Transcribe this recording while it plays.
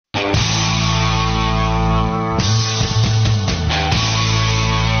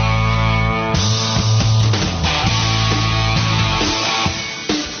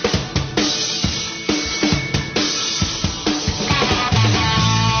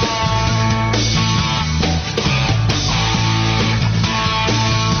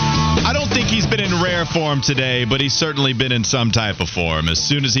rare form today, but he's certainly been in some type of form. As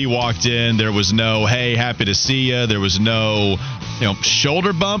soon as he walked in, there was no, hey, happy to see you. There was no,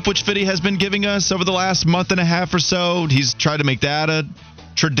 shoulder bump, which Fitty has been giving us over the last month and a half or so. He's tried to make that a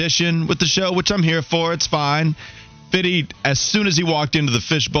tradition with the show, which I'm here for. It's fine. Fitty, as soon as he walked into the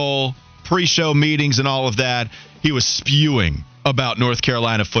Fishbowl, pre-show meetings and all of that, he was spewing about North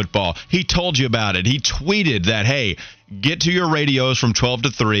Carolina football. He told you about it. He tweeted that, hey, get to your radios from 12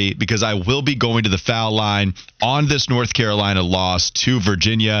 to 3 because I will be going to the foul line on this North Carolina loss to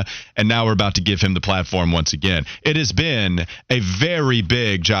Virginia. And now we're about to give him the platform once again. It has been a very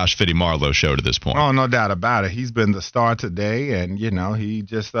big Josh Fitty Marlowe show to this point. Oh, no doubt about it. He's been the star today. And, he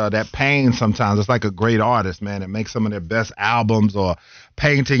just, that pain sometimes, it's like a great artist, man. It makes some of their best albums or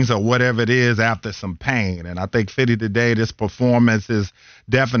paintings or whatever it is after some pain. And I think Fitty today, this performance is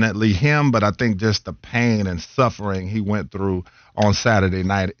definitely him, but I think just the pain and suffering he went through on Saturday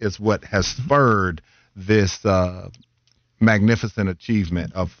night is what has spurred this magnificent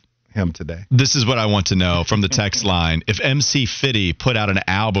achievement of him today. This is what I want to know from the text line. If MC Fitty put out an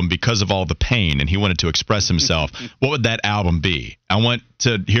album because of all the pain and he wanted to express himself, what would that album be? I want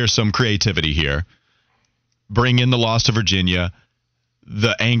to hear some creativity here. Bring in the loss to Virginia,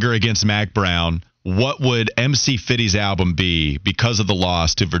 the anger against Mac Brown. What would MC Fitty's album be because of the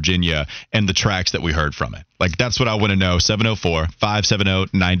loss to Virginia and the tracks that we heard from it? Like, that's what I want to know.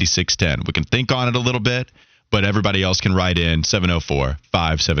 704-570-9610. We can think on it a little bit, but everybody else can write in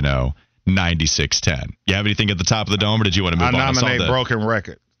 704-570-9610. You have anything at the top of the dome, or did you want to move on? I nominate Broken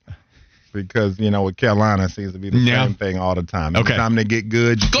Record because, with Carolina, it seems to be the same thing all the time. Every time they get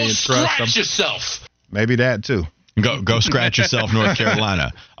good, you can't trust them. Go scratch yourself. Maybe that, too. Go scratch yourself, North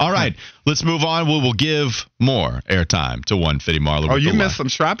Carolina. All right, let's move on. We'll give more airtime to one Fitty Marlowe. Oh, you missed some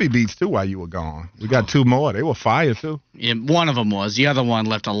Strappy beats, too, while you were gone. We got two more. They were fire, too. Yeah, one of them was. The other one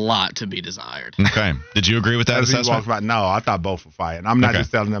left a lot to be desired. Okay. Did you agree with that assessment? No, I thought both were fire. And I'm not just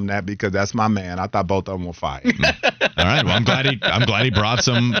telling them that because that's my man. I thought both of them were fire. All right. Well, I'm glad he brought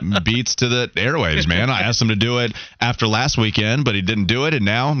some beats to the airwaves, man. I asked him to do it after last weekend, but he didn't do it, and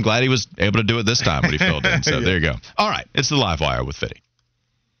now I'm glad he was able to do it this time when he filled in. So there you go. All right. It's the Live Wire with Fitty.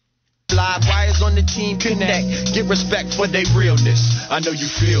 Live wires on the team connect. Get respect for their realness. I know you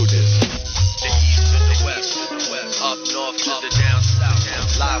feel this. The east to the west, up north to the down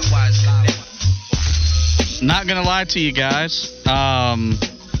south. Live wires connect. Not gonna lie to you guys.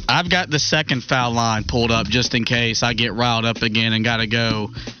 I've got the second foul line pulled up just in case I get riled up again and gotta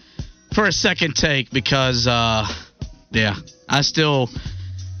go for a second take because I still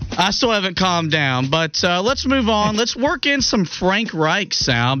haven't calmed down, but let's move on. Let's work in some Frank Reich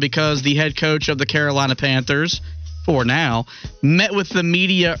sound because the head coach of the Carolina Panthers, for now, met with the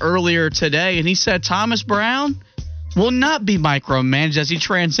media earlier today, and he said Thomas Brown will not be micromanaged as he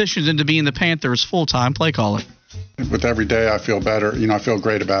transitions into being the Panthers' full-time play caller. With every day, I feel better. I feel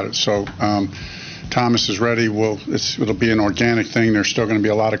great about it. So Thomas is ready. It'll be an organic thing. There's still going to be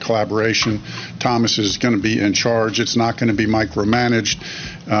a lot of collaboration. Thomas is going to be in charge. It's not going to be micromanaged.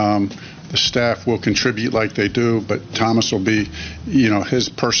 The staff will contribute like they do, but Thomas will be, his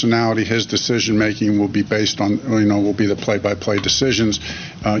personality, his decision-making will be based on, will be the play-by-play decisions.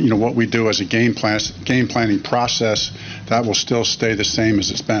 What we do as a game planning process, that will still stay the same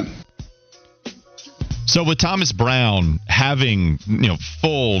as it's been. So with Thomas Brown having,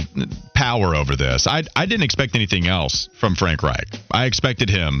 full power over this, I didn't expect anything else from Frank Reich. I expected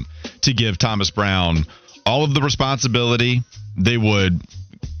him to give Thomas Brown all of the responsibility. They would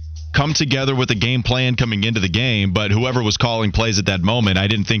come together with a game plan coming into the game, but whoever was calling plays at that moment, I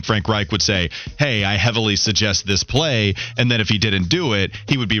didn't think Frank Reich would say, hey, I heavily suggest this play, and then if he didn't do it,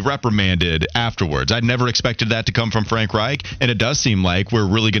 he would be reprimanded afterwards. I never expected that to come from Frank Reich, and it does seem like we're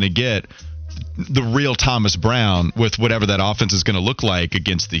really going to get the real Thomas Brown with whatever that offense is going to look like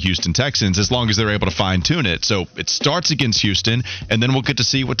against the Houston Texans, as long as they're able to fine-tune it. So it starts against Houston, and then we'll get to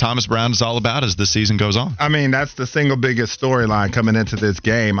see what Thomas Brown is all about as the season goes on. That's the single biggest storyline coming into this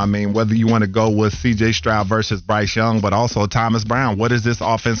game. Whether you want to go with C.J. Stroud versus Bryce Young, but also Thomas Brown, what is this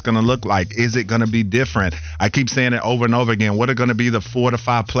offense going to look like? Is it going to be different? I keep saying it over and over again. What are going to be the 4 to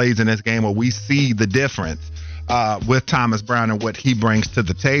 5 plays in this game where we see the difference? With Thomas Brown and what he brings to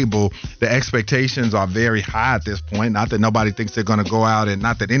the table? The expectations are very high at this point. Not that nobody thinks they're going to go out, and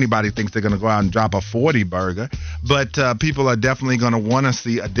not that anybody thinks they're going to go out and drop a 40 burger, but people are definitely going to want to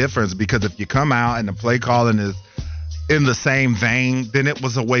see a difference, because if you come out and the play calling is in the same vein, then it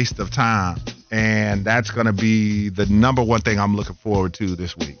was a waste of time. And that's going to be the number one thing I'm looking forward to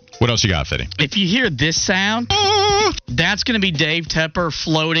this week. What else you got, Fitty? If you hear this sound, That's going to be Dave Tepper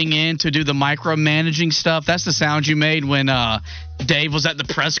floating in to do the micromanaging stuff. That's the sound you made when Dave was at the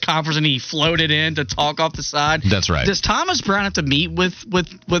press conference and he floated in to talk off the side. That's right. Does Thomas Brown have to meet with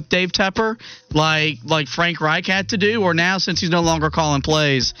Dave Tepper like Frank Reich had to do, or now since he's no longer calling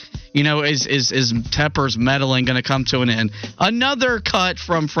plays, is Tepper's meddling going to come to an end? Another cut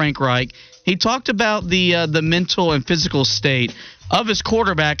from Frank Reich. He talked about the mental and physical state of his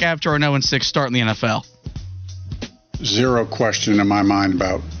quarterback after an 0-6 start in the NFL. Zero question in my mind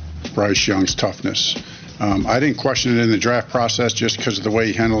about Bryce Young's toughness. I didn't question it in the draft process just because of the way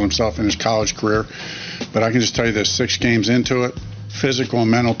he handled himself in his college career. But I can just tell you this, 6 games into it, physical and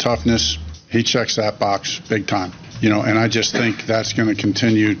mental toughness, he checks that box big time. And I just think that's going to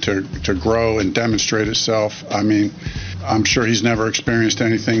continue to grow and demonstrate itself. I mean, I'm sure he's never experienced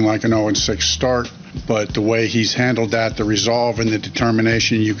anything like an 0-6 start, but the way he's handled that, the resolve and the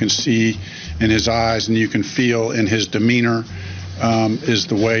determination you can see in his eyes and you can feel in his demeanor is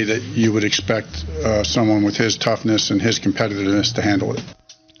the way that you would expect someone with his toughness and his competitiveness to handle it.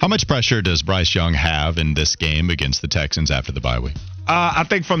 How much pressure does Bryce Young have in this game against the Texans after the bye week? I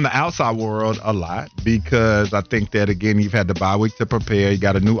think from the outside world, a lot, because I think that, again, you've had the bye week to prepare. You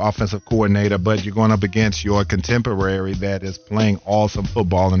got a new offensive coordinator, but you're going up against your contemporary that is playing awesome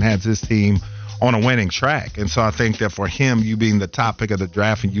football and has his team on a winning track. And so I think that for him, you being the top pick of the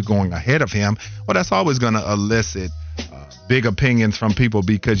draft and you going ahead of him, well, that's always going to elicit big opinions from people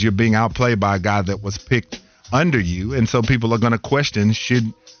because you're being outplayed by a guy that was picked under you. And so people are going to question,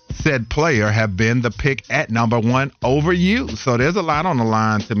 should said player have been the pick at number 1 over you? So there's a lot on the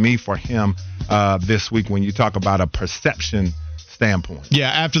line to me for him this week when you talk about a perception standpoint.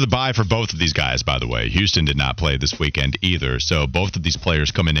 Yeah, after the bye for both of these guys, by the way, Houston did not play this weekend either. So both of these players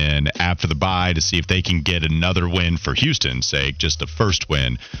coming in after the bye to see if they can get another win for Houston's sake, just a first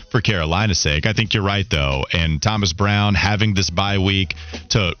win for Carolina's sake. I think you're right, though. And Thomas Brown having this bye week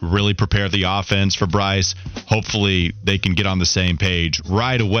to really prepare the offense for Bryce, hopefully they can get on the same page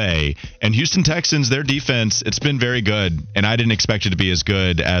right away. And Houston Texans, their defense, it's been very good. And I didn't expect it to be as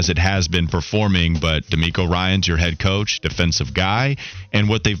good as it has been performing. But DeMeco Ryans, your head coach, defensive guy, and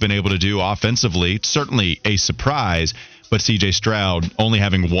what they've been able to do offensively, certainly a surprise. But C.J. Stroud only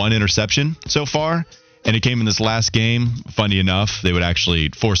having 1 interception so far, and it came in this last game. Funny enough, they would actually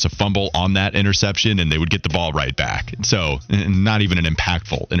force a fumble on that interception, and they would get the ball right back. So not even an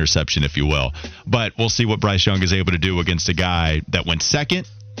impactful interception, if you will. But we'll see what Bryce Young is able to do against a guy that went second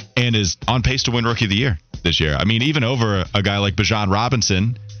and is on pace to win Rookie of the Year this year. I mean, even over a guy like Bijan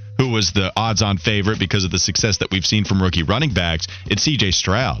Robinson, who was the odds-on favorite because of the success that we've seen from rookie running backs. It's C.J.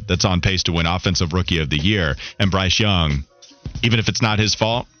 Stroud that's on pace to win Offensive Rookie of the Year. And Bryce Young, even if it's not his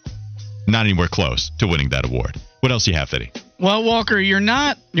fault, not anywhere close to winning that award. What else do you have, Fitty? Well, Walker, you're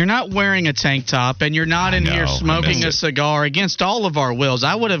not wearing a tank top, and you're not in here smoking a cigar against all of our wills.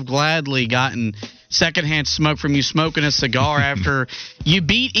 I would have gladly gotten secondhand smoke from you smoking a cigar after you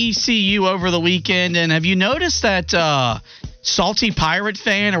beat ECU over the weekend. And have you noticed that Salty Pirate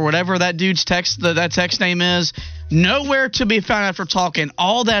fan or whatever that dude's text name is, nowhere to be found after talking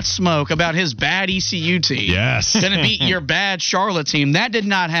all that smoke about his bad ECU team? Yes. Going to beat your bad Charlotte team. That did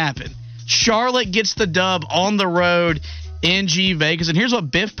not happen. Charlotte gets the dub on the road in G Vegas. And here's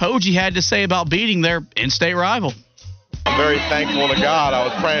what Biff Poggi had to say about beating their in-state rival. I'm very thankful to God. I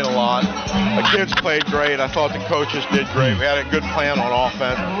was praying a lot. The kids played great. I thought the coaches did great. We had a good plan on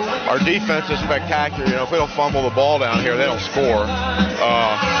offense. Our defense is spectacular. If we don't fumble the ball down here, they don't score.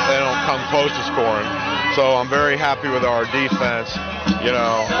 They don't come close to scoring. So I'm very happy with our defense.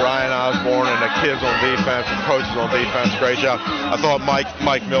 Ryan Osborne and the kids on defense and coaches on defense, great job. I thought Mike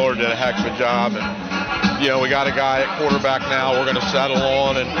Miller did a heck of a job. And we got a guy at quarterback now we're going to settle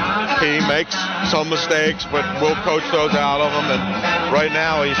on, and he makes some mistakes, but we'll coach those out of him. And right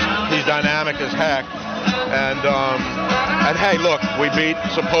now he's dynamic as heck. And hey, look, we beat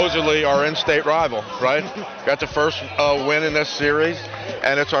supposedly our in-state rival, right? Got the first win in this series,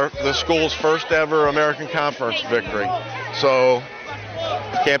 and it's the school's first ever American Conference victory. So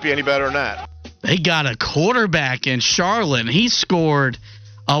can't be any better than that. They got a quarterback in Charlotte, and he scored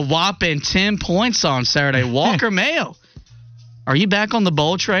a whopping 10 points on Saturday. Walker Mayo, are you back on the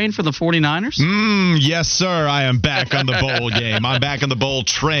bowl train for the 49ers? Yes, sir. I am back on the bowl game. I'm back on the bowl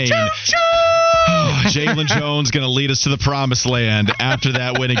train. Jalen Jones going to lead us to the promised land after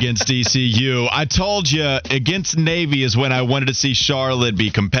that win against ECU. I told you, against Navy is when I wanted to see Charlotte be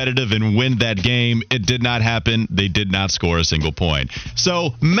competitive and win that game. It did not happen. They did not score a single point.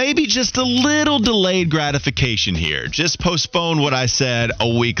 So maybe just a little delayed gratification here. Just postpone what I said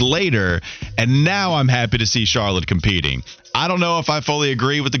a week later, and now I'm happy to see Charlotte competing. I don't know if I fully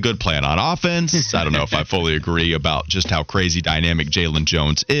agree with the good plan on offense. I don't know if I fully agree about just how crazy dynamic Jalen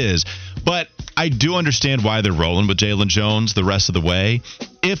Jones is. But I do understand why they're rolling with Jalen Jones the rest of the way.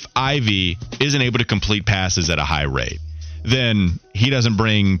 If Ivy isn't able to complete passes at a high rate, then he doesn't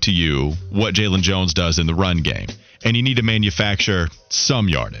bring to you what Jalen Jones does in the run game. And you need to manufacture some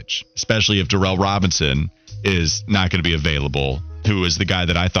yardage, especially if Darrell Robinson is not going to be available, who is the guy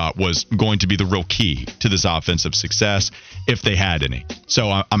that I thought was going to be the real key to this offensive success if they had any.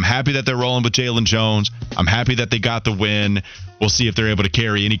 So I'm happy that they're rolling with Jalen Jones. I'm happy that they got the win. We'll see if they're able to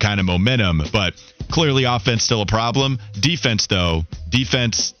carry any kind of momentum. But clearly offense still a problem. Defense, though,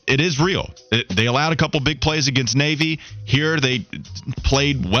 it is real. They allowed a couple big plays against Navy. Here they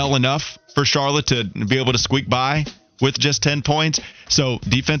played well enough for Charlotte to be able to squeak by with just 10 points. So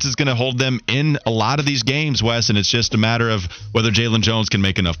defense is going to hold them in a lot of these games, Wes, and it's just a matter of whether Jalen Jones can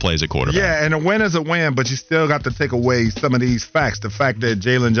make enough plays at quarterback. Yeah, and a win is a win, but you still got to take away some of these facts. The fact that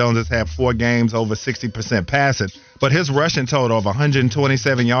Jalen Jones has had 4 games over 60% passing, but his rushing total of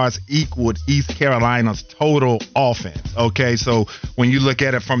 127 yards equaled East Carolina's total offense. Okay, so when you look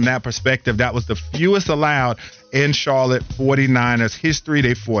at it from that perspective, that was the fewest allowed in Charlotte 49ers history.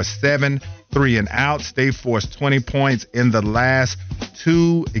 They forced 7 3-and-outs. They forced 20 points in the last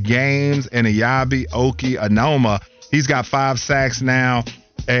 2 games. And Eyabi Okie-Anoma, he's got 5 sacks now,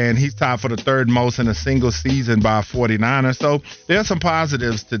 and he's tied for the 3rd most in a single season by 49ers. So there's some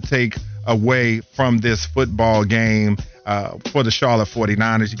positives to take away from this football game for the Charlotte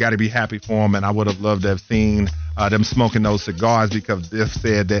 49ers. You got to be happy for them, and I would have loved to have seen them smoking those cigars, because Biff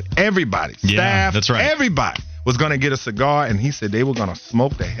said that everybody, staff, that's right, everybody was going to get a cigar, and he said they were going to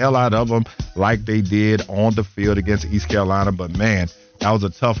smoke the hell out of them like they did on the field against East Carolina. But, man, that was a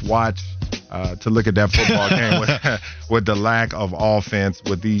tough watch to look at that football game with the lack of offense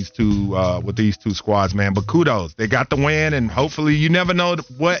with these two squads, man. But kudos. They got the win, and hopefully you never know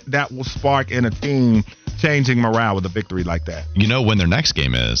what that will spark in a team changing morale with a victory like that. You know when their next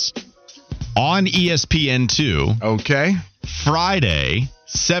game is? On ESPN2. Okay. Friday,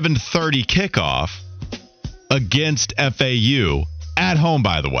 7:30 kickoff against FAU. At home,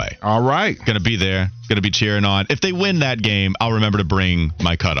 by the way. All right. Going to be there. Going to be cheering on. If they win that game, I'll remember to bring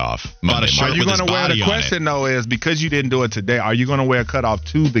my cutoff. Are you going to wear, the question, though, is because you didn't do it today, are you going to wear a cutoff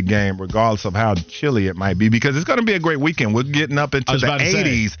to the game regardless of how chilly it might be? Because it's going to be a great weekend. We're getting up into the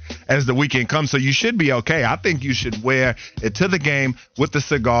 80s as the weekend comes, so you should be okay. I think you should wear it to the game with the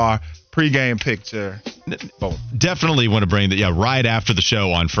cigar, pregame picture. Boom. Definitely want to bring right after the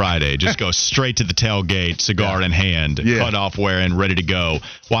show on Friday. Just go straight to the tailgate, cigar in hand, cutoff wearing, ready to go,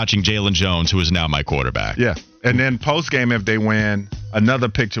 watching Jalen Jones, who is now my quarterback. Yeah. And then post-game, if they win, another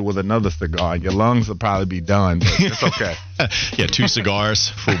picture with another cigar. Your lungs will probably be done, but it's okay. 2 cigars,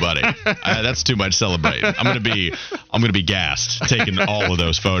 fool buddy. That's too much celebrating. I'm gonna be gassed taking all of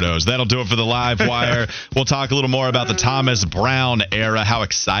those photos. That'll do it for the Live Wire. We'll talk a little more about the Thomas Brown era. How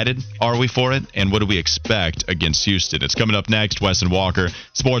excited are we for it, and what do we expect against Houston? It's coming up next. Wes and Walker,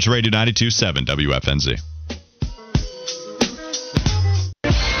 Sports Radio 92.7 WFNZ.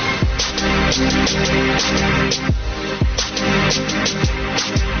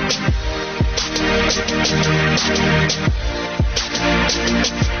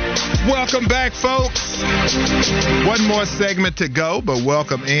 Welcome back, folks. One more segment to go, but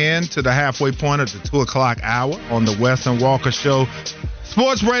welcome in to the halfway point of the 2 o'clock hour on the Wes and Walker Show.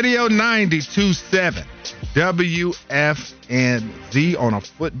 Sports Radio 92.7 WFNZ on a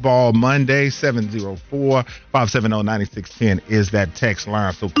football Monday. 704-570-9610 is that text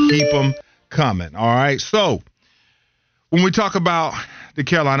line, so keep them coming. All right, so when we talk about the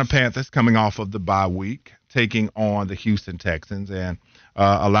Carolina Panthers coming off of the bye week, taking on the Houston Texans, and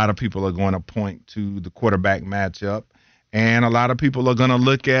a lot of people are going to point to the quarterback matchup, and a lot of people are going to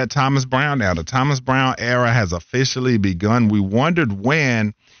look at Thomas Brown now. The Thomas Brown era has officially begun. We wondered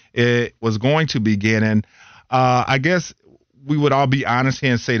when it was going to begin, and I guess we would all be honest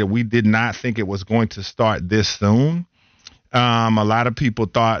here and say that we did not think it was going to start this soon. A lot of people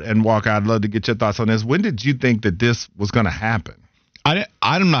thought, and Walker, I'd love to get your thoughts on this. When did you think that this was going to happen?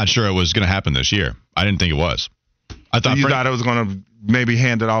 I'm not sure it was going to happen this year. I didn't think it was. I thought you thought it was going to maybe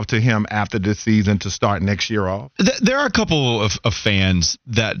hand it off to him after this season to start next year off? There are a couple of fans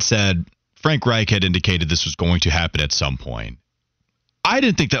that said Frank Reich had indicated this was going to happen at some point. I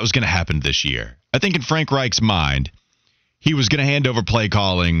didn't think that was going to happen this year. I think in Frank Reich's mind, he was going to hand over play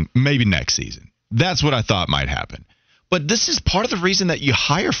calling maybe next season. That's what I thought might happen. But this is part of the reason that you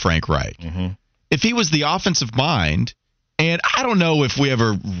hire Frank Reich. Mm-hmm. If he was the offensive mind, and I don't know if we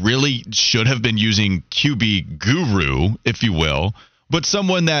ever really should have been using QB guru, if you will, but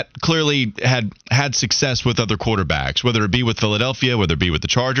someone that clearly had success with other quarterbacks, whether it be with Philadelphia, whether it be with the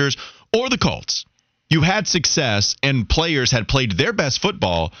Chargers or the Colts. You had success, and players had played their best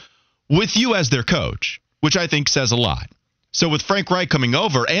football with you as their coach, which I think says a lot. So with Frank Reich coming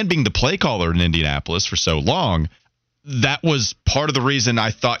over and being the play caller in Indianapolis for so long, that was part of the reason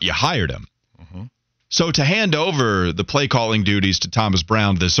I thought you hired him. Mm-hmm. So to hand over the play calling duties to Thomas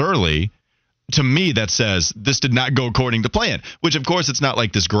Brown this early, to me, that says this did not go according to plan, which, of course, it's not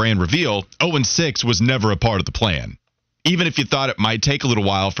like this grand reveal. 0-6 was never a part of the plan. Even if you thought it might take a little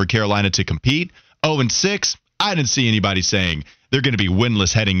while for Carolina to compete, 0-6, I didn't see anybody saying they're going to be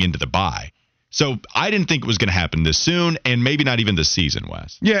winless heading into the bye. So I didn't think it was going to happen this soon, and maybe not even this season,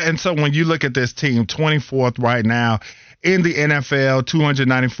 Wes. Yeah, and so when you look at this team, 24th right now in the NFL,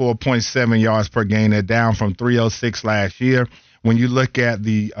 294.7 yards per game. They're down from 306 last year. When you look at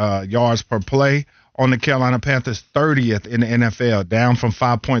the yards per play on the Carolina Panthers, 30th in the NFL, down from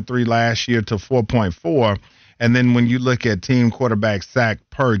 5.3 last year to 4.4. And then when you look at team quarterback sack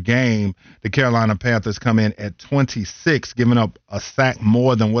per game, the Carolina Panthers come in at 26, giving up a sack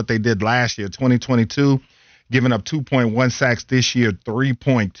more than what they did last year, 2022, giving up 2.1 sacks this year,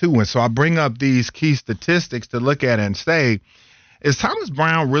 3.2. And so I bring up these key statistics to look at and say, is Thomas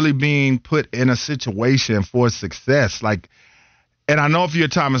Brown really being put in a situation for success? And I know if you're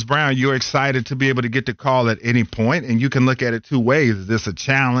Thomas Brown, you're excited to be able to get the call at any point, and you can look at it two ways. Is this a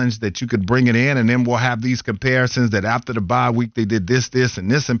challenge that you could bring it in, and then we'll have these comparisons that after the bye week they did this, and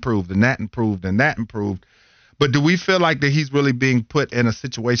this improved, and that improved, and that improved. But do we feel like that he's really being put in a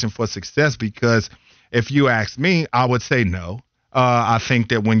situation for success? Because if you ask me, I would say no. I think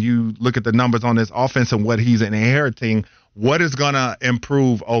that when you look at the numbers on this offense and what he's inheriting, what is going to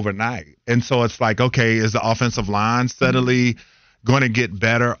improve overnight? And so it's like, okay, is the offensive line steadily going to get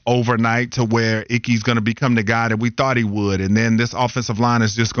better overnight to where Icky's going to become the guy that we thought he would? And then this offensive line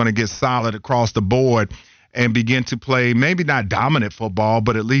is just going to get solid across the board and begin to play maybe not dominant football,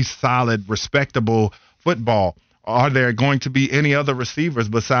 but at least solid, respectable football. Are there going to be any other receivers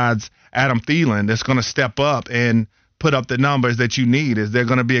besides Adam Thielen that's going to step up and put up the numbers that you need? Is there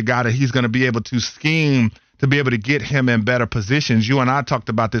going to be a guy that he's going to be able to scheme to be able to get him in better positions? You and I talked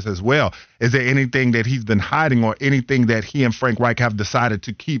about this as well. Is there anything that he's been hiding or anything that he and Frank Reich have decided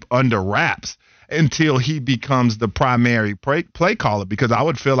to keep under wraps until he becomes the primary play caller? Because I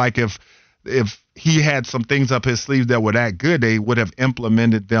would feel like if he had some things up his sleeves that were that good, they would have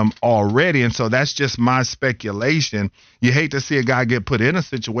implemented them already. And so that's just my speculation. You hate to see a guy get put in a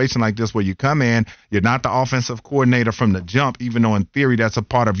situation like this where you come in, you're not the offensive coordinator from the jump, even though in theory that's a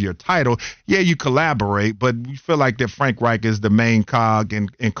part of your title. Yeah, you collaborate, but you feel like that Frank Reich is the main cog in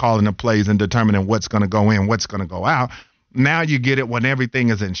calling the plays and determining what's going to go in, what's going to go out. Now you get it when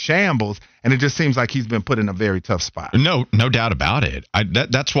everything is in shambles, and it just seems like he's been put in a very tough spot. No doubt about it.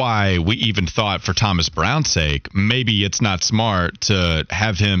 That's why we even thought, for Thomas Brown's sake, maybe it's not smart to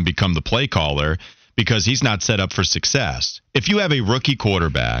have him become the play caller because he's not set up for success. If you have a rookie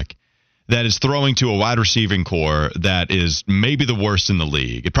quarterback that is throwing to a wide receiving core that is maybe the worst in the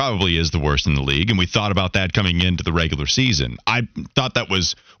league, it probably is the worst in the league, and we thought about that coming into the regular season. I thought that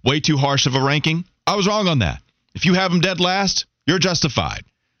was way too harsh of a ranking. I was wrong on that. If you have him dead last, you're justified.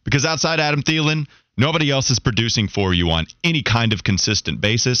 Because outside Adam Thielen, nobody else is producing for you on any kind of consistent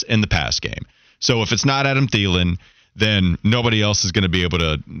basis in the pass game. So if it's not Adam Thielen, then nobody else is going to be able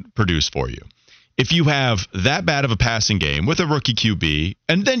to produce for you. If you have that bad of a passing game with a rookie QB,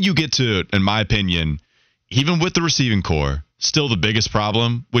 and then you get to, in my opinion, even with the receiving core, still the biggest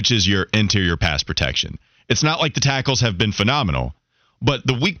problem, which is your interior pass protection. It's not like the tackles have been phenomenal. But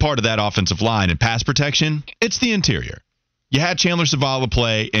the weak part of that offensive line and pass protection, it's the interior. You had Chandler Zavala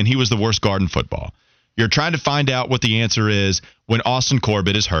play, and he was the worst guard in football. You're trying to find out what the answer is when Austin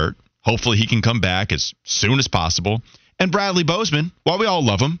Corbett is hurt. Hopefully he can come back as soon as possible. And Bradley Bozeman, while we all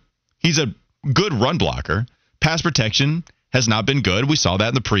love him, he's a good run blocker. Pass protection has not been good. We saw that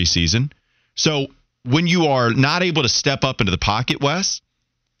in the preseason. So when you are not able to step up into the pocket, Wes,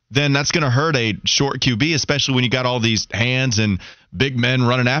 then that's going to hurt a short QB, especially when you got all these hands and big men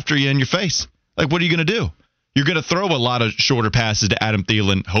running after you in your face. Like, what are you going to do? You're going to throw a lot of shorter passes to Adam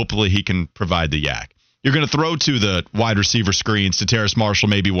Thielen. Hopefully he can provide the yak. You're going to throw to the wide receiver screens to Terrace Marshall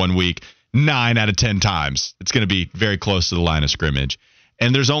maybe 1 week, 9 out of 10 times. It's going to be very close to the line of scrimmage.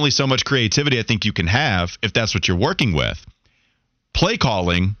 And there's only so much creativity I think you can have if that's what you're working with. Play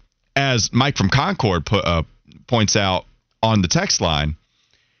calling, as Mike from Concord points out on the text line,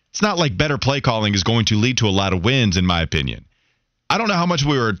 it's not like better play calling is going to lead to a lot of wins, in my opinion. I don't know how much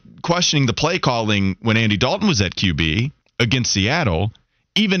we were questioning the play calling when Andy Dalton was at QB against Seattle.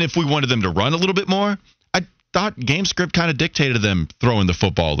 Even if we wanted them to run a little bit more, thought game script kind of dictated them throwing the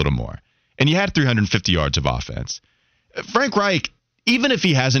football a little more. And you had 350 yards of offense. Frank Reich, even if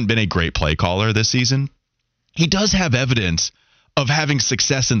he hasn't been a great play caller this season, he does have evidence of having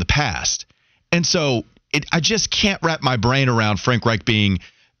success in the past. And so I just can't wrap my brain around Frank Reich being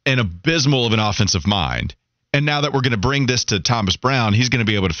an abysmal of an offensive mind. And now that we're going to bring this to Thomas Brown, he's going to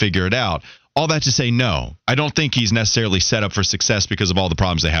be able to figure it out. All that to say, no, I don't think he's necessarily set up for success because of all the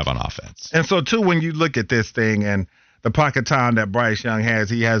problems they have on offense. And so, too, when you look at this thing and the pocket time that Bryce Young has,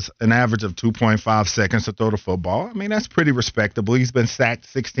 he has an average of 2.5 seconds to throw the football. I mean, that's pretty respectable. He's been sacked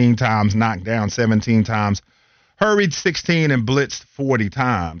 16 times, knocked down 17 times, hurried 16, and blitzed 40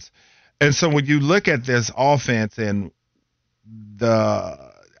 times. And so when you look at this offense and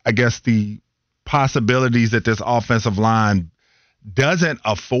the possibilities that this offensive line doesn't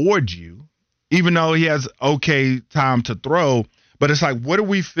afford you, even though he has okay time to throw, but it's like, what do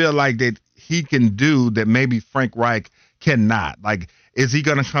we feel like that he can do that maybe Frank Reich cannot? Like, is he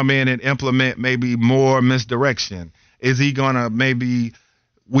going to come in and implement maybe more misdirection? Is he going to maybe,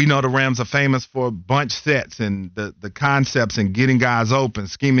 we know the Rams are famous for bunch sets and the concepts and getting guys open,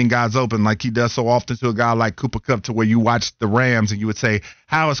 scheming guys open like he does so often to a guy like Cooper Kupp, to where you watch the Rams and you would say,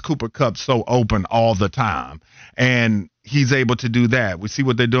 how is Cooper Kupp so open all the time? And he's able to do that. We see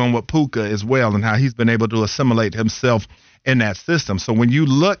what they're doing with Puka as well and how he's been able to assimilate himself in that system. So when you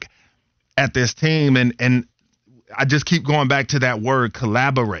look at this team, and I just keep going back to that word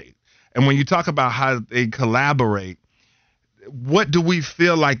collaborate. And when you talk about how they collaborate, what do we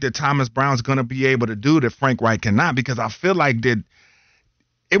feel like that Thomas Brown's going to be able to do that Frank Reich cannot? Because I feel like that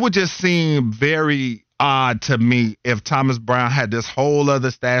it would just seem very odd to me if Thomas Brown had this whole other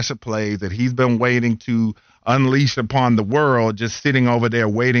stash of plays that he's been waiting to unleash upon the world, just sitting over there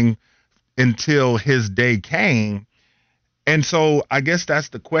waiting until his day came. And so I guess that's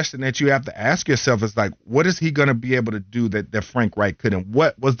the question that you have to ask yourself is like, what is he going to be able to do that Frank Reich couldn't?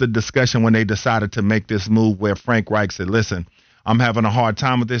 What was the discussion when they decided to make this move where Frank Reich said, listen, I'm having a hard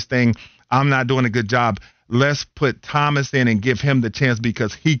time with this thing. I'm not doing a good job. Let's put Thomas in and give him the chance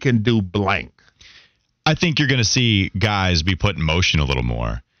because he can do blank. I think you're going to see guys be put in motion a little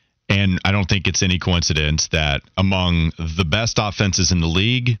more. And I don't think it's any coincidence that among the best offenses in the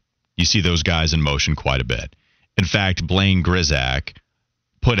league, you see those guys in motion quite a bit. In fact, Blaine Grizak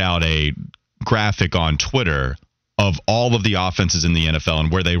put out a graphic on Twitter of all of the offenses in the NFL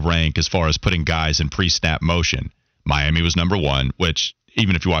and where they rank as far as putting guys in pre-snap motion. Miami was number one, which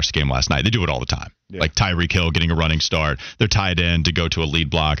even if you watched the game last night, they do it all the time. Yeah. Like Tyreek Hill getting a running start. They're tied in to go to a lead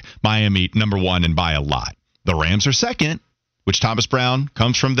block. Miami, number one, and by a lot. The Rams are second, which Thomas Brown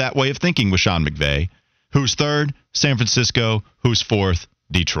comes from that way of thinking with Sean McVay. Who's third? San Francisco. Who's fourth?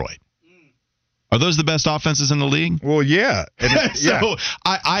 Detroit. Are those the best offenses in the league? Well, yeah. So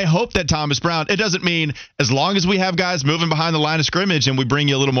I hope that Thomas Brown, it doesn't mean as long as we have guys moving behind the line of scrimmage and we bring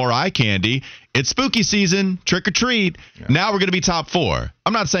you a little more eye candy, it's spooky season, trick or treat. Yeah. Now we're going to be top four.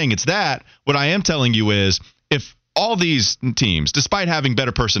 I'm not saying it's that. What I am telling you is if all these teams, despite having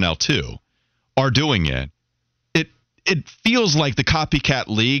better personnel too, are doing it, it feels like the copycat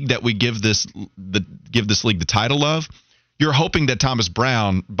league that we give this league the title of. You're hoping that Thomas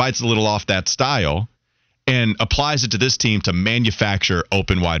Brown bites a little off that style and applies it to this team to manufacture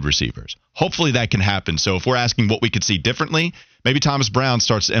open wide receivers. Hopefully that can happen. So if we're asking what we could see differently, maybe Thomas Brown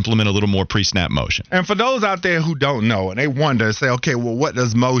starts to implement a little more pre-snap motion. And for those out there who don't know and they wonder, say, okay, well, what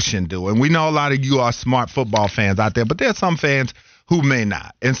does motion do? And we know a lot of you are smart football fans out there, but there's some fans who may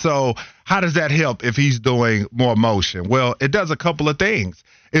not. And so how does that help if he's doing more motion? Well, it does a couple of things.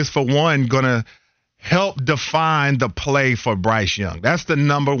 It's, for one, going to help define the play for Bryce Young. That's the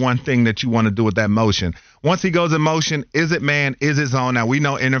number one thing that you want to do with that motion. Once he goes in motion, is it man, is it zone? Now, we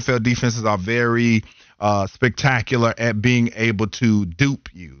know NFL defenses are very spectacular at being able to dupe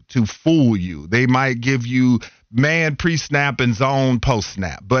you, to fool you. They might give you man pre-snap and zone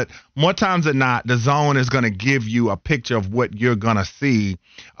post-snap. But more times than not, the zone is going to give you a picture of what you're going to see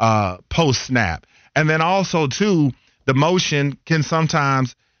post-snap. And then also, too, the motion can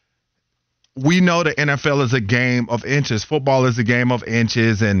sometimes – we know the NFL is a game of inches. Football is a game of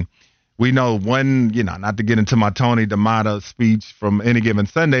inches. And we know not to get into my Tony D'Amato speech from Any Given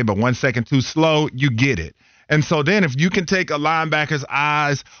Sunday, but 1 second too slow, you get it. And so then if you can take a linebacker's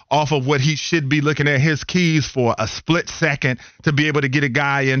eyes off of what he should be looking at his keys for a split second to be able to get a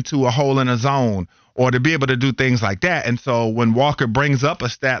guy into a hole in a zone or to be able to do things like that. And so when Walker brings up a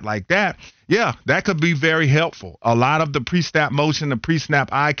stat like that, yeah, that could be very helpful. A lot of the pre-snap motion, the pre-snap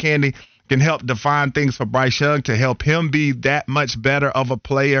eye candy can help define things for Bryce Young to help him be that much better of a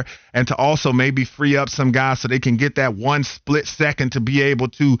player, and to also maybe free up some guys so they can get that one split second to be able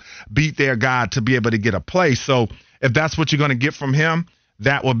to beat their guy to be able to get a play. So if that's what you're going to get from him,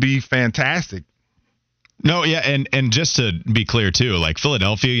 that would be fantastic. No, yeah, and just to be clear, too, like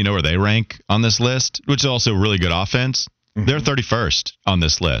Philadelphia, you know where they rank on this list, which is also really good offense. Mm-hmm. They're 31st on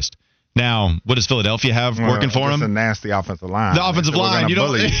this list. Now, what does Philadelphia have working for them? It's a nasty offensive line. The offensive line, you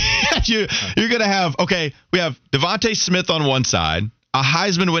don't. You're going to have, we have Devontae Smith on one side, a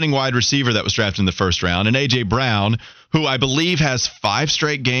Heisman-winning wide receiver that was drafted in the first round, and A.J. Brown, who I believe has 5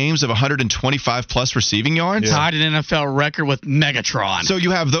 straight games of 125-plus receiving yards. Tied an NFL record with Megatron. So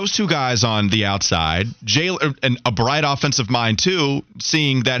you have those two guys on the outside, and a bright offensive mind, too,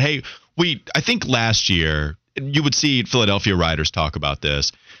 seeing that, hey, I think last year, you would see Philadelphia writers talk about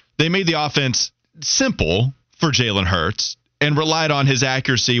this. They made the offense simple for Jalen Hurts and relied on his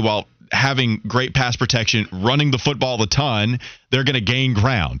accuracy while having great pass protection, running the football a ton. They're going to gain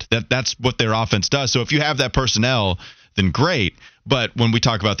ground. That's what their offense does. So if you have that personnel, then great. But when we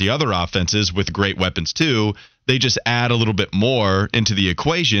talk about the other offenses with great weapons too, they just add a little bit more into the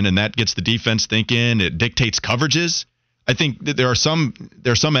equation, and that gets the defense thinking. It dictates coverages. I think that there are some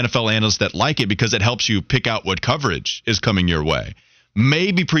NFL analysts that like it because it helps you pick out what coverage is coming your way.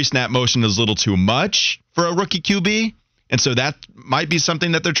 Maybe pre-snap motion is a little too much for a rookie QB, and so that might be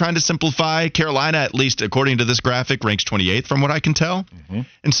something that they're trying to simplify. Carolina, at least according to this graphic, ranks 28th from what I can tell. Mm-hmm.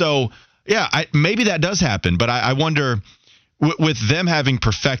 And so, yeah, maybe that does happen, but I wonder, with them having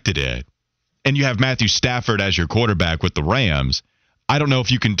perfected it, and you have Matthew Stafford as your quarterback with the Rams, I don't know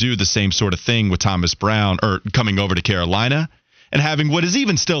if you can do the same sort of thing with Thomas Brown or coming over to Carolina and having what is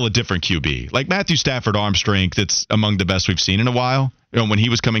even still a different QB. Like Matthew Stafford arm strength, it's among the best we've seen in a while. You know, when he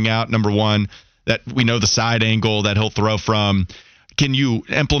was coming out, number one, that we know the side angle that he'll throw from. Can you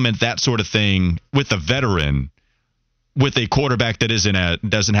implement that sort of thing with a veteran, with a quarterback that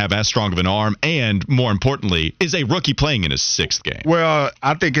doesn't have as strong of an arm, and more importantly, is a rookie playing in his 6th game? Well,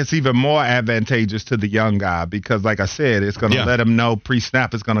 I think it's even more advantageous to the young guy because, like I said, it's going to let him know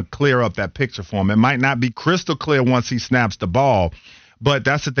pre-snap. It's going to clear up that picture for him. It might not be crystal clear once he snaps the ball, but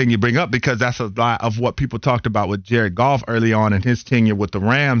that's the thing you bring up because that's a lot of what people talked about with Jared Goff early on in his tenure with the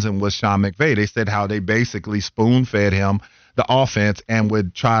Rams and with Sean McVay. They said how they basically spoon-fed him the offense and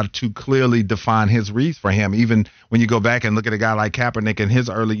would try to clearly define his reads for him. Even when you go back and look at a guy like Kaepernick in his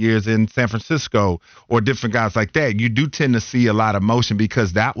early years in San Francisco or different guys like that, you do tend to see a lot of motion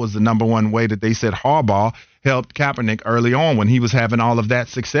because that was the number one way that they said Harbaugh helped Kaepernick early on when he was having all of that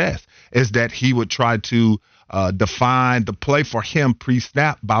success, is that he would try to define the play for him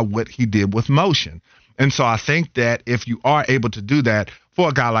pre-snap by what he did with motion. And so I think that if you are able to do that for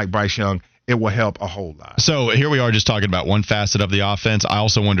a guy like Bryce Young, it will help a whole lot. So here we are just talking about one facet of the offense. I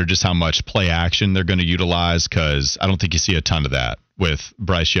also wonder just how much play action they're going to utilize because I don't think you see a ton of that with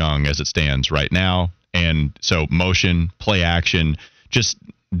Bryce Young as it stands right now. And so motion, play action, just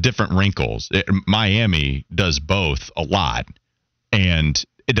different wrinkles. Miami does both a lot. And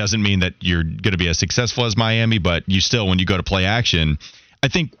it doesn't mean that you're going to be as successful as Miami, but you still, when you go to play action, I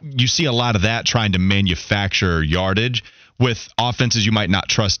think you see a lot of that trying to manufacture yardage with offenses you might not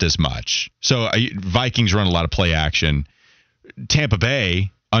trust as much. So Vikings run a lot of play action. Tampa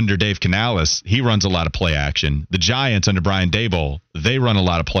Bay, under Dave Canales, he runs a lot of play action. The Giants, under Brian Daboll, they run a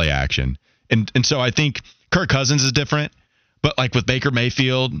lot of play action. And so I think Kirk Cousins is different, but like with Baker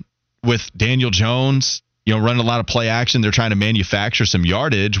Mayfield, with Daniel Jones, running a lot of play action, they're trying to manufacture some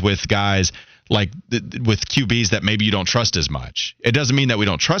yardage with guys like with QBs that maybe you don't trust as much. It doesn't mean that we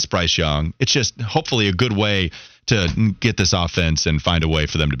don't trust Bryce Young. It's just hopefully a good way to get this offense and find a way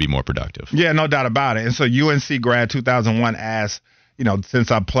for them to be more productive. Yeah, no doubt about it. And so UNC grad 2001 asked,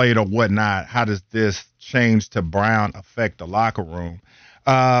 since I played or whatnot, how does this change to Brown affect the locker room?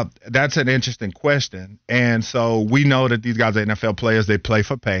 That's an interesting question. And so we know that these guys are NFL players. They play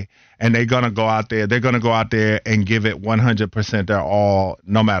for pay, and they're going to go out there. They're going to go out there and give it 100% their all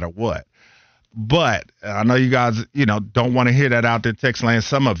no matter what. But I know you guys, don't want to hear that out there, text land,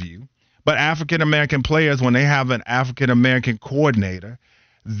 some of you. But African-American players, when they have an African-American coordinator,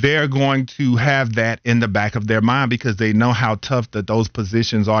 they're going to have that in the back of their mind because they know how tough that those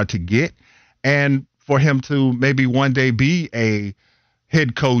positions are to get. And for him to maybe one day be a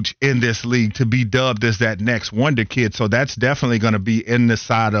head coach in this league, to be dubbed as that next wonder kid. So that's definitely going to be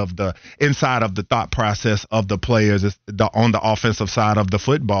inside of the thought process of the players on the offensive side of the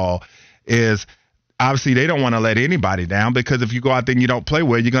football. Is obviously they don't want to let anybody down because if you go out there and you don't play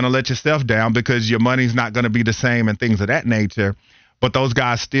well, you're going to let yourself down because your money's not going to be the same and things of that nature. but those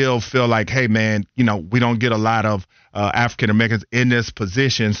guys still feel like, hey, man, we don't get a lot of African Americans in this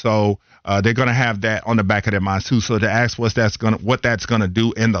position, so they're going to have that on the back of their minds too. So to ask what that's going to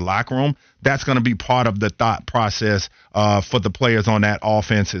do in the locker room, that's going to be part of the thought process for the players on that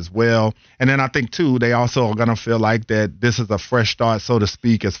offense as well. And then I think too, they also are going to feel like that this is a fresh start, so to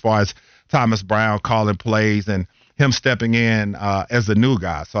speak, as far as Thomas Brown calling plays and him stepping in as the new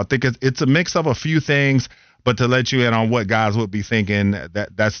guy. So I think it's a mix of a few things, but to let you in on what guys would be thinking,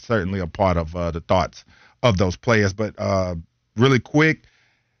 that's certainly a part of the thoughts of those players. But really quick,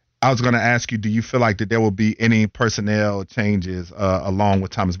 I was going to ask you, do you feel like that there will be any personnel changes along with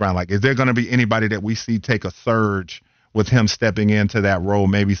Thomas Brown? Like, is there going to be anybody that we see take a surge with him stepping into that role,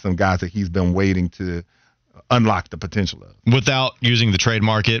 maybe some guys that he's been waiting to unlock the potential of? Without using the trade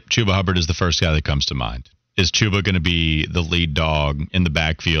market, Chuba Hubbard is the first guy that comes to mind. Is Chuba going to be the lead dog in the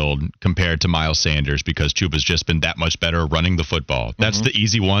backfield compared to Miles Sanders because Chuba's just been that much better running the football? That's the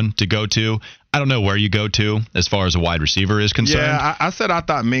easy one to go to. I don't know where you go to as far as a wide receiver is concerned. Yeah, I said I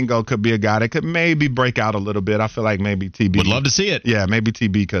thought Mingo could be a guy that could maybe break out a little bit. I feel like maybe TB. Would love to see it. Yeah, maybe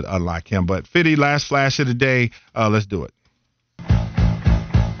TB could unlock him. But Fitty, last flash of the day. Let's do it.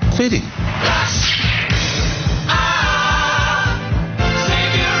 Fitty.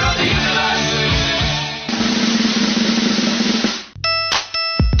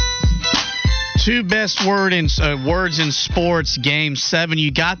 Two best words in sports, Game 7.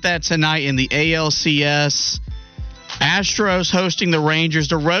 You got that tonight in the ALCS. Astros hosting the Rangers.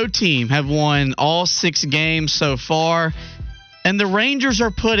 The road team have won all 6 games so far. And the Rangers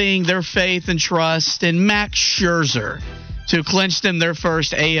are putting their faith and trust in Max Scherzer to clinch them their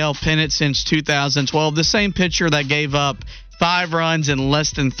first AL pennant since 2012. The same pitcher that gave up 5 runs in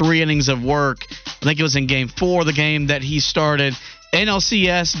less than 3 innings of work. I think it was in Game 4, the game that he started.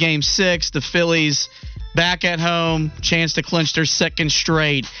 NLCS Game 6, the Phillies back at home, chance to clinch their second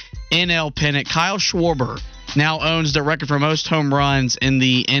straight NL pennant. Kyle Schwarber now owns the record for most home runs in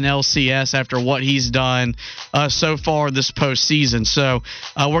the NLCS after what he's done so far this postseason. So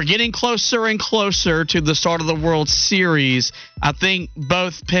we're getting closer and closer to the start of the World Series. I think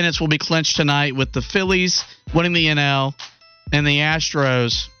both pennants will be clinched tonight with the Phillies winning the NL and the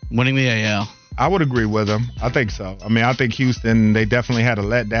Astros winning the AL. I would agree with him. I think so. I mean, I think Houston, they definitely had a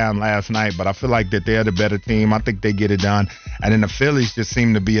letdown last night, but I feel like that they're the better team. I think they get it done. And then the Phillies just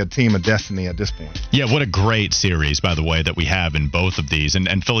seem to be a team of destiny at this point. Yeah, what a great series, by the way, that we have in both of these.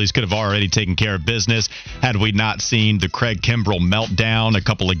 And Phillies could have already taken care of business had we not seen the Craig Kimbrell meltdown a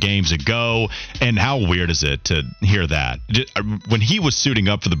couple of games ago. And how weird is it to hear that? When he was suiting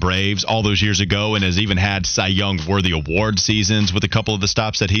up for the Braves all those years ago and has even had Cy Young-worthy award seasons with a couple of the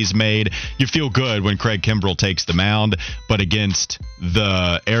stops that he's made, you feel good when Craig Kimbrell takes the mound, but against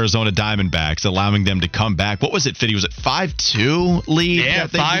the Arizona Diamondbacks, allowing them to come back. What was it, Fitty? Was it 5-2 lead? Yeah,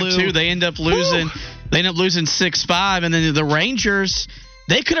 5-2. They end up losing. Woo! They end up losing 6-5, and then the Rangers,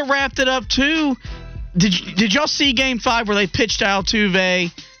 they could have wrapped it up too. Did y'all see Game 5 where they pitched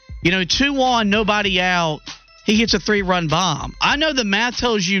Altuve? 2-1, nobody out. He hits a 3-run bomb. I know the math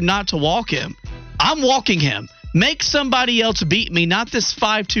tells you not to walk him. I'm walking him. Make somebody else beat me, not this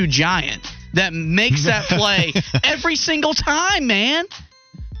 5-2 giant that makes that play every single time, man.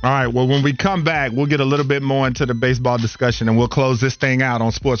 All right, well, when we come back, we'll get a little bit more into the baseball discussion, and we'll close this thing out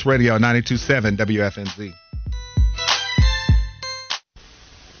on Sports Radio 92.7 WFNZ.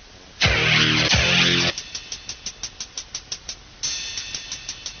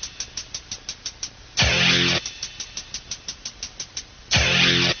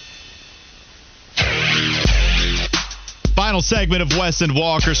 Final segment of Wes and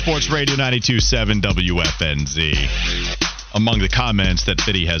Walker, Sports Radio 92.7 WFNZ. Among the comments that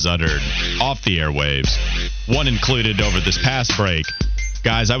Fitty has uttered off the airwaves, one included over this past break.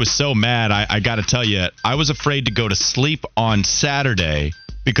 Guys, I was so mad, I got to tell you, I was afraid to go to sleep on Saturday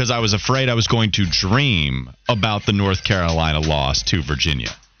because I was afraid I was going to dream about the North Carolina loss to Virginia.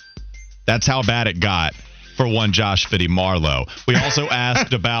 That's how bad it got for one Josh Fitty Marlowe. We also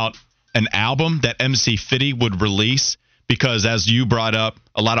asked about an album that MC Fitty would release. Because as you brought up,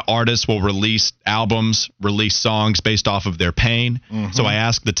 a lot of artists will release albums, release songs based off of their pain. Mm-hmm. So I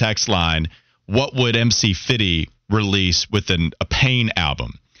asked the text line, what would MC Fitty release with a pain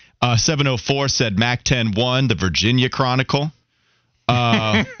album? 704 said Mac 10-1, The Virginia Chronicle.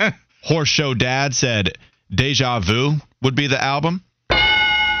 Horse Show Dad said Deja Vu would be the album.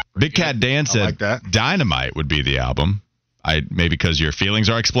 Big Cat Dan said like that. Dynamite would be the album. Maybe because your feelings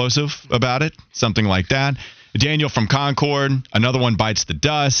are explosive about it, something like that. Daniel from Concord, another one Bites the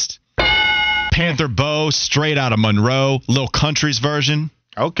Dust. Panther Bo, Straight Outta Monroe, Lil Country's version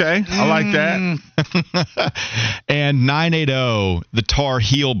Okay, I like that. And 980, the Tar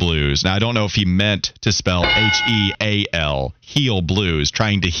Heel Blues. Now, I don't know if he meant to spell Heal, heel blues,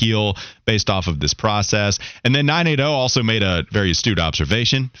 trying to heal based off of this process. And then 980 also made a very astute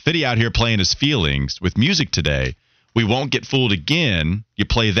observation. Fitty out here playing his feelings with music today. We Won't Get Fooled Again. You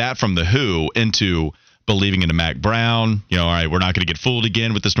play that from The Who into believing in a Mac Brown. All right, we're not going to get fooled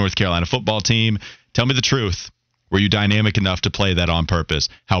again with this North Carolina football team. Tell me the truth. Were you dynamic enough to play that on purpose?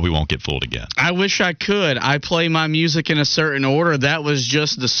 How we won't get fooled again? I wish I could. I play my music in a certain order. That was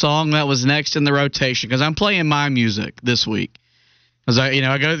just the song that was next in the rotation because I'm playing my music this week.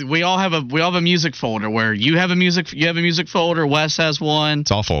 Because we all have a music folder where you have a music folder. Wes has one.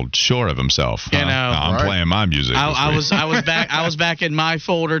 It's awful sure of himself. Huh? I'm playing my music. I was back in my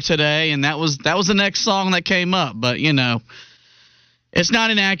folder today, and that was the next song that came up. But it's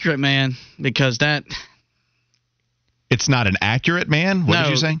not inaccurate, man, because that. It's not an accurate, man? What did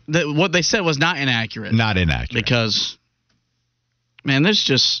you say? What they said was not inaccurate. Not inaccurate. Because, man, there's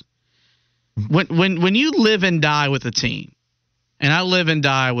just when you live and die with a team, and I live and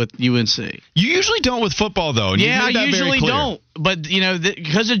die with UNC. You usually don't with football, though. And I usually don't. But,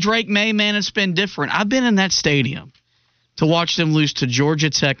 because of Drake May, man, it's been different. I've been in that stadium to watch them lose to Georgia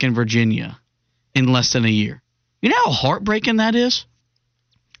Tech and Virginia in less than a year. You know how heartbreaking that is?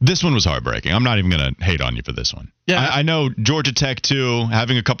 This one was heartbreaking. I'm not even going to hate on you for this one. Yeah. I know Georgia Tech, too,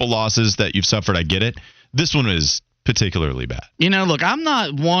 having a couple losses that you've suffered, I get it. This one is particularly bad. Look, I'm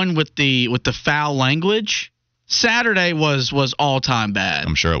not one with the foul language. Saturday was all-time bad.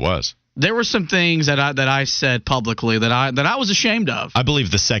 I'm sure it was. There were some things that I said publicly that I was ashamed of. I believe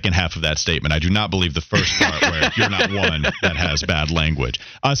the second half of that statement. I do not believe the first part where you're not one that has bad language.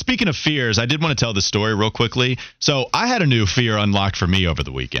 Speaking of fears, I did want to tell this story real quickly. So I had a new fear unlocked for me over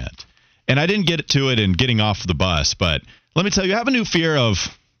the weekend. And I didn't get to it in getting off the bus, but let me tell you, I have a new fear of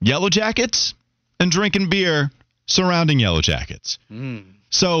Yellow Jackets and drinking beer surrounding Yellow Jackets.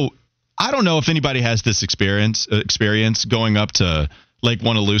 So I don't know if anybody has this experience going up to Lake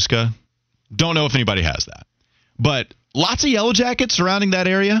Wannalooska. Don't know if anybody has that. But lots of Yellow Jackets surrounding that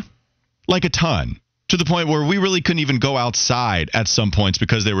area, like a ton, to the point where we really couldn't even go outside at some points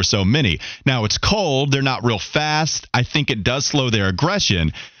because there were so many. Now, it's cold. They're not real fast. I think it does slow their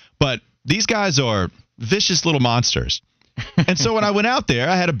aggression. But these guys are vicious little monsters. And so when I went out there,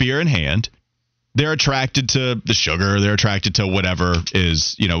 I had a beer in hand. They're attracted to the sugar. They're attracted to whatever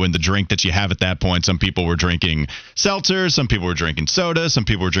is, in the drink that you have at that point. Some people were drinking seltzer. Some people were drinking soda. Some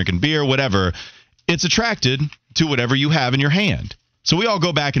people were drinking beer, whatever. It's attracted to whatever you have in your hand. So we all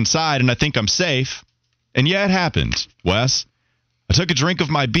go back inside, and I think I'm safe. And yeah, it happened, Wes. I took a drink of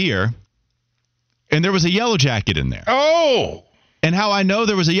my beer, and there was a Yellow Jacket in there. Oh! And how I know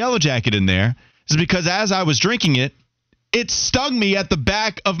there was a Yellow Jacket in there is because as I was drinking it, it stung me at the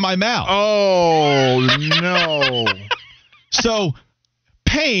back of my mouth. Oh, no. So,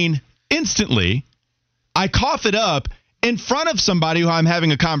 pain instantly. I cough it up in front of somebody who I'm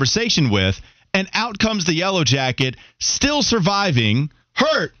having a conversation with, and out comes the Yellow Jacket, still surviving,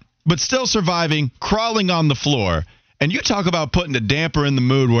 hurt, but still surviving, crawling on the floor. And you talk about putting a damper in the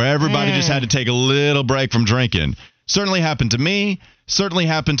mood where everybody just had to take a little break from drinking. Certainly happened to me. Certainly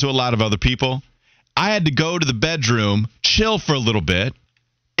happened to a lot of other people. I had to go to the bedroom, chill for a little bit.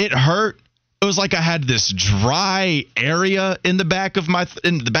 It hurt. It was like I had this dry area in the back of my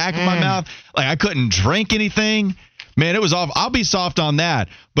mouth. Like I couldn't drink anything. Man, it was off. I'll be soft on that.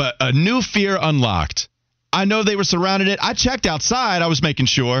 But a new fear unlocked. I know they were surrounding it. I checked outside. I was making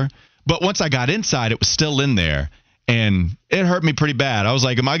sure. But once I got inside, it was still in there. And it hurt me pretty bad. I was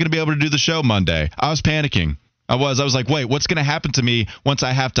like, am I going to be able to do the show Monday? I was panicking. I was like, wait, what's going to happen to me once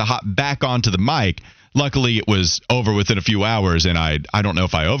I have to hop back onto the mic? Luckily, it was over within a few hours, and I don't know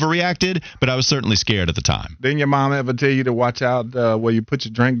if I overreacted, but I was certainly scared at the time. Didn't your mom ever tell you to watch out where you put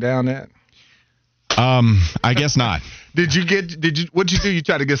your drink down at? I guess not. What'd you do? You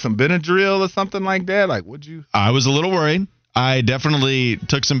try to get some Benadryl or something like that? Like, what'd you? I was a little worried. I definitely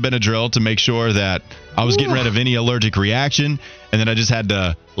took some Benadryl to make sure that I was getting rid of any allergic reaction, and then I just had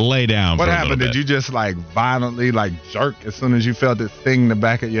to lay down. What happened? Did you just violently jerk as soon as you felt it sting the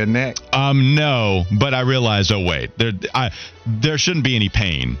back of your neck? No, but I realized, oh wait, there shouldn't be any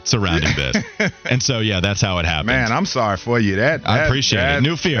pain surrounding this, and so yeah, that's how it happened. Man, I'm sorry for you. I appreciate it.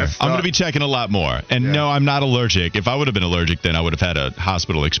 New fear. I'm going to be checking a lot more, and no, I'm not allergic. If I would have been allergic, then I would have had a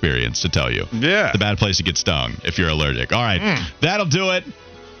hospital experience to tell you. Yeah, the bad place to get stung if you're allergic. All right, that'll do it.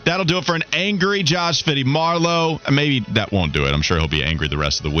 That'll do it for an angry Josh Fitty. Marlowe, maybe that won't do it. I'm sure he'll be angry the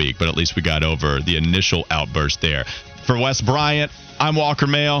rest of the week, but at least we got over the initial outburst there. For Wes Bryant, I'm Walker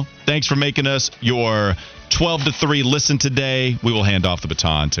Mail. Thanks for making us your 12-3. Listen today. We will hand off the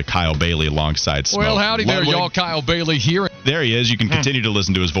baton to Kyle Bailey alongside Smoke. Well, howdy there, Ludwig. y'all. Kyle Bailey here. There he is. You can continue to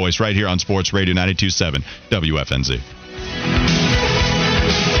listen to his voice right here on Sports Radio 92.7 WFNZ.